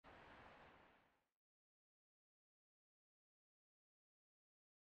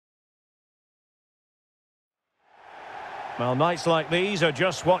Well, nights like these are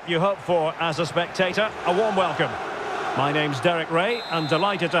just what you hope for as a spectator. A warm welcome. My name's Derek Ray, and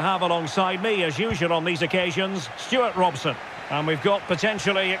delighted to have alongside me, as usual on these occasions, Stuart Robson. And we've got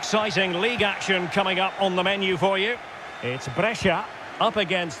potentially exciting league action coming up on the menu for you. It's Brescia up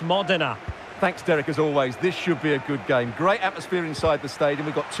against Modena. Thanks, Derek, as always. This should be a good game. Great atmosphere inside the stadium.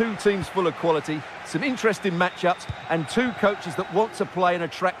 We've got two teams full of quality, some interesting matchups, and two coaches that want to play an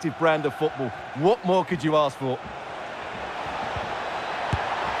attractive brand of football. What more could you ask for?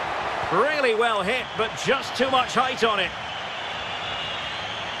 Really well hit, but just too much height on it.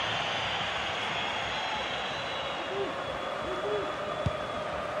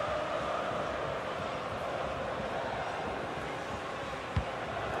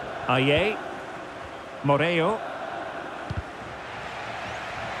 Aye. Moreo.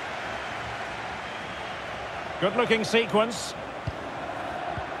 Good-looking sequence.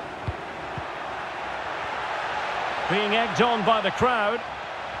 Being egged on by the crowd.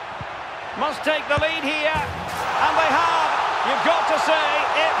 Must take the lead here, and they have. You've got to say,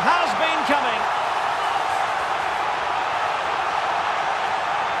 it has been coming.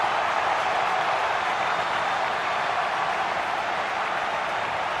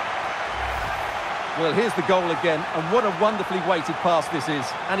 Well, here's the goal again, and what a wonderfully weighted pass this is.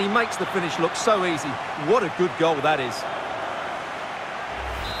 And he makes the finish look so easy. What a good goal that is.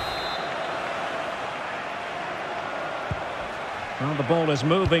 Well, the ball is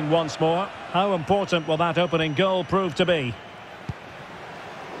moving once more. How important will that opening goal prove to be?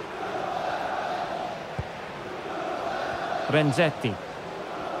 Renzetti.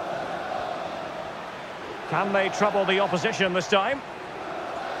 Can they trouble the opposition this time?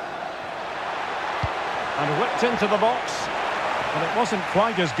 And whipped into the box. And it wasn't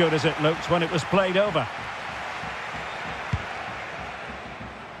quite as good as it looked when it was played over.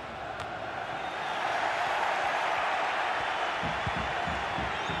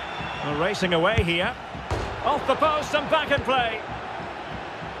 Well, racing away here. Off the post and back in play.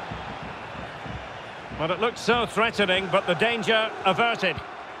 Well, it looked so threatening, but the danger averted.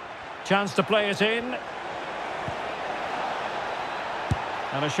 Chance to play it in.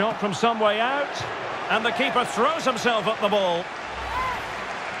 And a shot from some way out. And the keeper throws himself at the ball.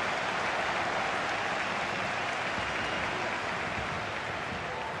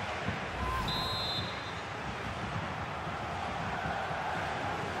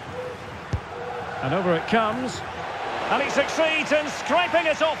 And over it comes. And he succeeds in scraping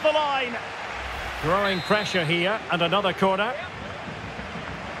it off the line. Growing pressure here, and another corner.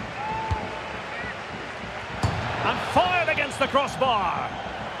 And fired against the crossbar.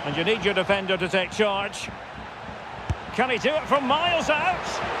 And you need your defender to take charge. Can he do it from miles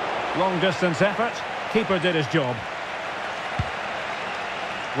out? Long distance effort. Keeper did his job.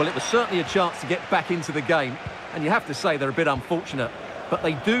 Well, it was certainly a chance to get back into the game. And you have to say they're a bit unfortunate. But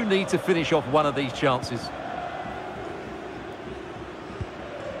they do need to finish off one of these chances.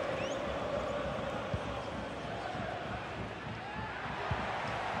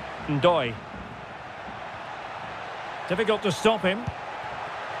 Ndoye. Difficult to stop him.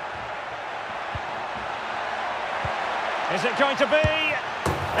 Is it going to be?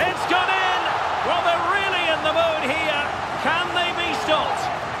 It's gone in! Well, they're really in the mood here. Can they be stopped?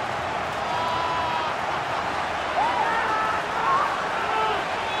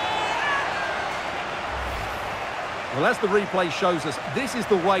 Well, as the replay shows us, this is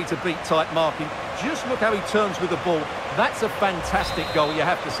the way to beat tight marking. Just look how he turns with the ball. That's a fantastic goal, you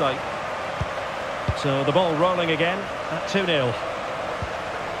have to say. So the ball rolling again at 2-0.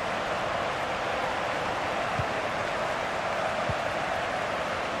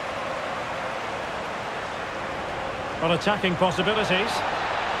 On attacking possibilities.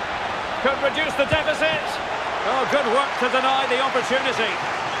 Could reduce the deficit. Oh, good work to deny the opportunity.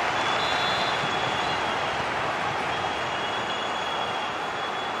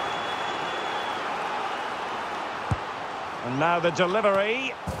 And now the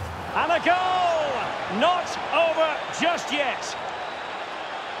delivery. And a goal! Not over just yet.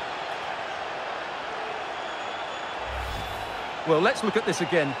 Well, let's look at this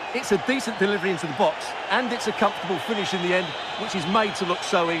again. It's a decent delivery into the box, and it's a comfortable finish in the end, which is made to look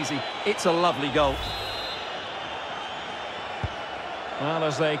so easy. It's a lovely goal. Well,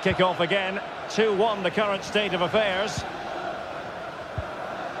 as they kick off again, 2-1 the current state of affairs.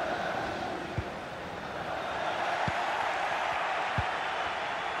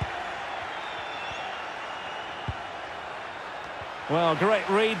 Well, great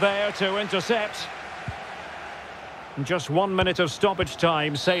read there to intercept. Just 1 minute of stoppage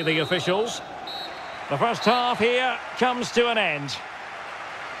time, say the officials. The first half here comes to an end.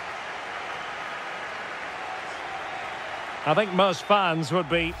 I think most fans would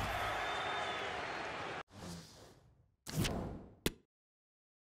be...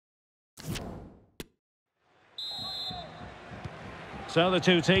 So the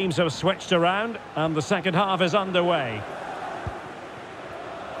two teams have switched around and the second half is underway.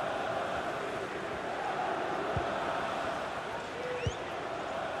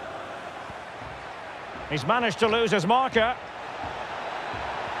 He's managed to lose his marker.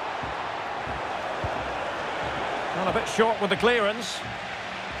 Well, a bit short with the clearance.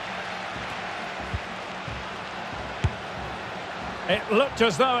 It looked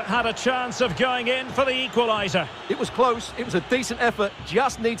as though it had a chance of going in for the equaliser. It was close, it was a decent effort,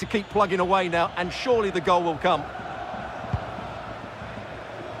 just need to keep plugging away now, and surely the goal will come.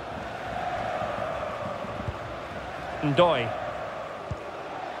 Ndoi.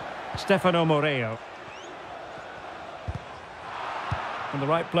 Stefano Moreo. In the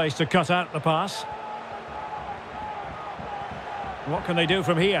right place to cut out the pass. What can they do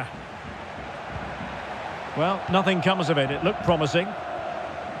from here? Well, nothing comes of it. It looked promising.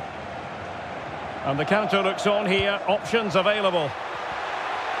 And the counter looks on here. Options available.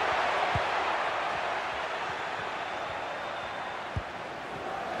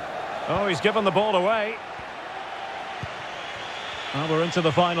 Oh, he's given the ball away. Well, we're into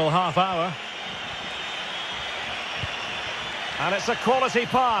the final half hour. And it's a quality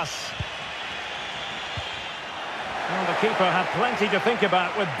pass. Well, the keeper had plenty to think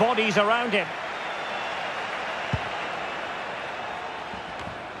about with bodies around him.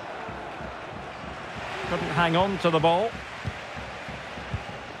 Couldn't hang on to the ball.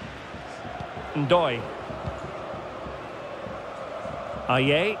 Ndoi.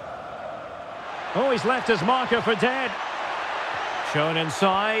 Aye. Oh, he's left his marker for dead. Shown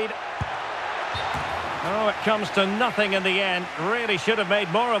inside. Oh, it comes to nothing in the end. Really should have made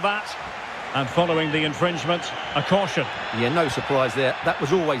more of that. And following the infringement, a caution. Yeah, no surprise there. That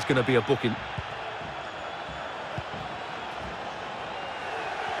was always going to be a booking.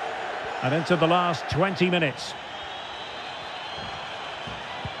 And into the last 20 minutes.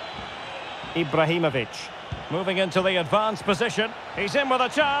 Ibrahimovic moving into the advanced position. He's in with a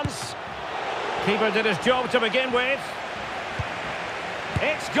chance. Keeper did his job to begin with.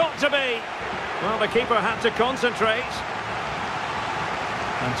 It's got to be. Well, the keeper had to concentrate.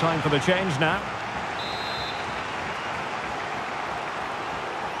 And time for the change now.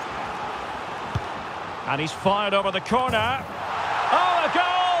 And he's fired over the corner. Oh, a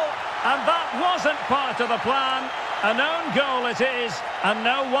goal! And that wasn't part of the plan. A known goal it is, and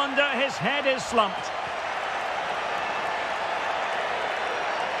no wonder his head is slumped.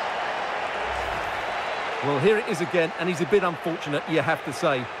 Well, here it is again, and he's a bit unfortunate, you have to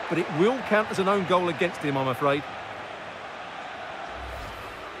say. But it will count as an own goal against him, I'm afraid.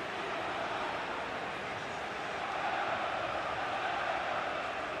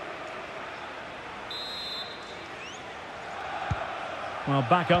 Well,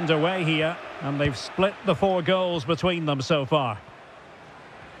 back underway here, and they've split the 4 goals between them so far.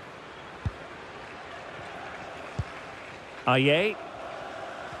 Aye.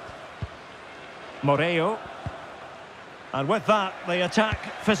 Moreo. And with that, the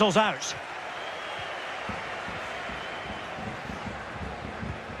attack fizzles out.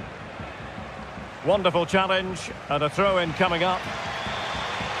 Wonderful challenge, and a throw-in coming up.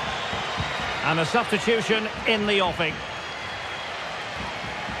 And a substitution in the offing.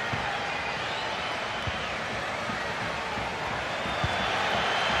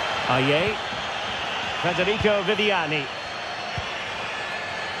 Aye. Federico Viviani.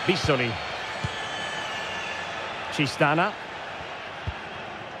 Bissoli. Cistana.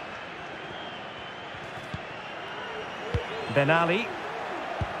 Benali.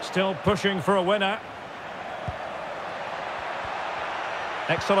 Still pushing for a winner.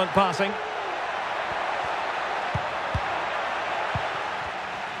 Excellent passing.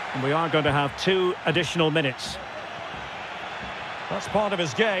 And we are going to have 2 additional minutes. That's part of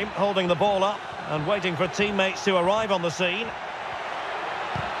his game, holding the ball up and waiting for teammates to arrive on the scene.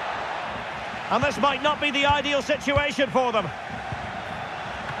 And this might not be the ideal situation for them.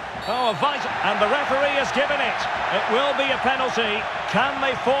 Oh, vital. And the referee has given it. It will be a penalty. Can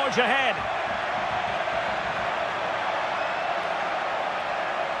they forge ahead?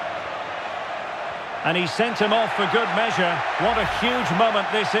 And he sent him off for good measure. What a huge moment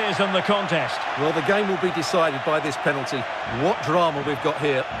this is in the contest. Well, the game will be decided by this penalty. What drama we've got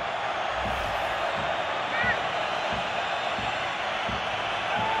here.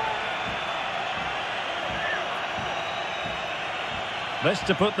 This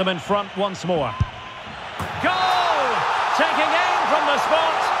to put them in front once more. Goal! Taking aim from the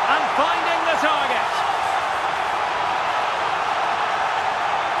spot and finding the target.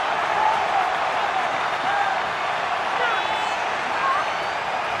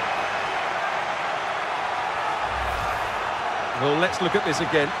 Well, let's look at this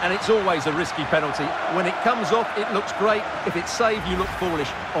again, and it's always a risky penalty. When it comes off, it looks great. If it's saved, you look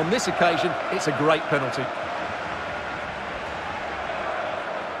foolish. On this occasion, it's a great penalty.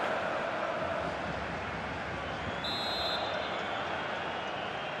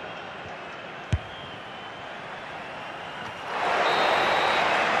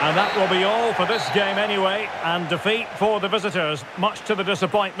 And that will be all for this game anyway, and defeat for the visitors, much to the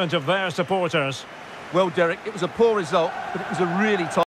disappointment of their supporters. Well, Derek, it was a poor result, but it was a really tight